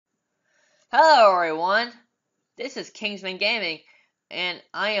Hello everyone, this is Kingsman Gaming, and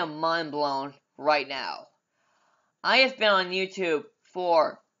I am mind blown right now. I have been on YouTube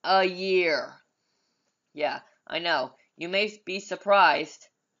for a year. Yeah, I know, you may be surprised.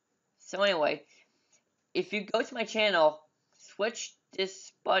 So anyway, if you go to my channel, switch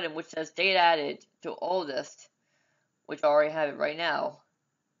this button which says date added to oldest, which I already have it right now,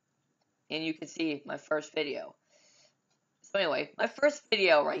 and you can see my first video. So anyway, my first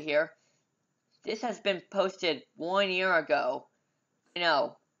video right here, this has been posted 1 year ago. I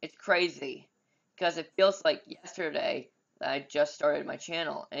know, it's crazy, because it feels like yesterday that I just started my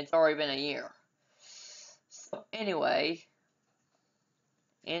channel, and it's already been a year. So anyway,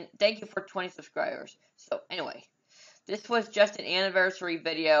 and thank you for 20 subscribers. So anyway, this was just an anniversary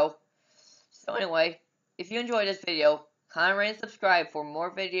video. So anyway, if you enjoyed this video, comment, rate, and subscribe for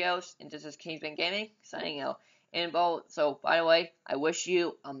more videos, and this is Kingsman Gaming, signing out. And so, by the way, I wish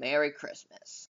you a Merry Christmas.